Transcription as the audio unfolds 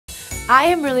I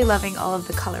am really loving all of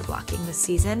the color blocking this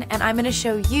season, and I'm going to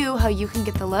show you how you can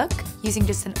get the look using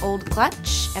just an old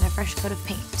clutch and a fresh coat of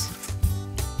paint.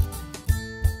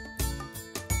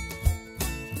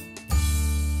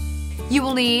 You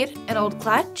will need an old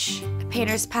clutch, a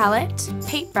painter's palette,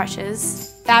 paint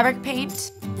brushes, fabric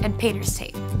paint, and painter's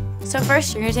tape. So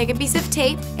first you're going to take a piece of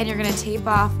tape and you're going to tape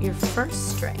off your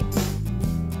first stripe.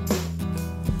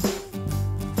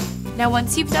 Now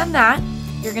once you've done that,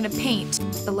 you're going to paint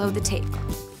below the tape.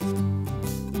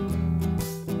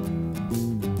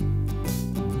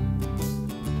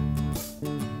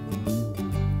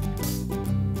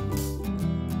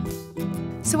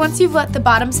 So once you've let the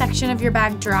bottom section of your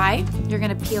bag dry, you're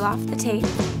going to peel off the tape.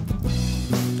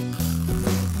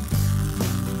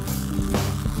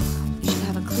 You should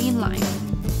have a clean line.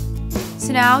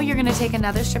 So now you're going to take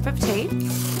another strip of tape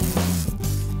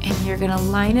and you're going to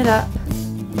line it up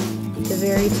at the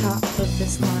very top of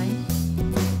this line.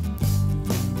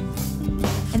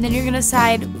 And then you're going to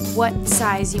decide what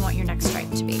size you want your next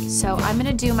stripe to be. So I'm going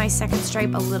to do my second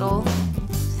stripe a little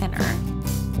thinner.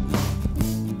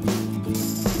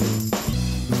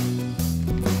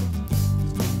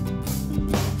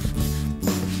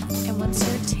 And once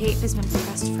your tape has been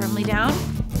pressed firmly down,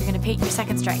 you're going to paint your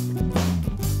second stripe.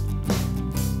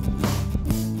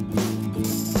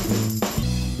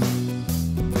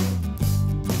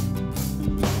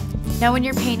 Now when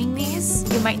you're painting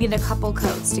these, you might need a couple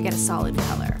coats to get a solid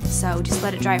color. So just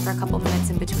let it dry for a couple minutes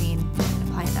in between and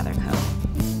apply another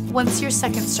coat. Once your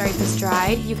second stripe is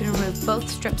dried, you can remove both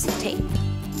strips of tape.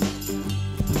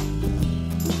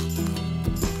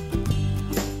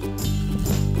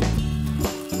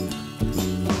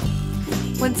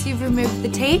 Once you've removed the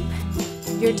tape,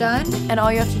 you're done, and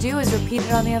all you have to do is repeat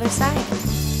it on the other side.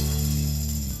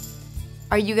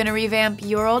 Are you going to revamp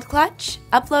your old clutch?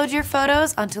 Upload your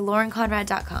photos onto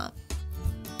laurenconrad.com.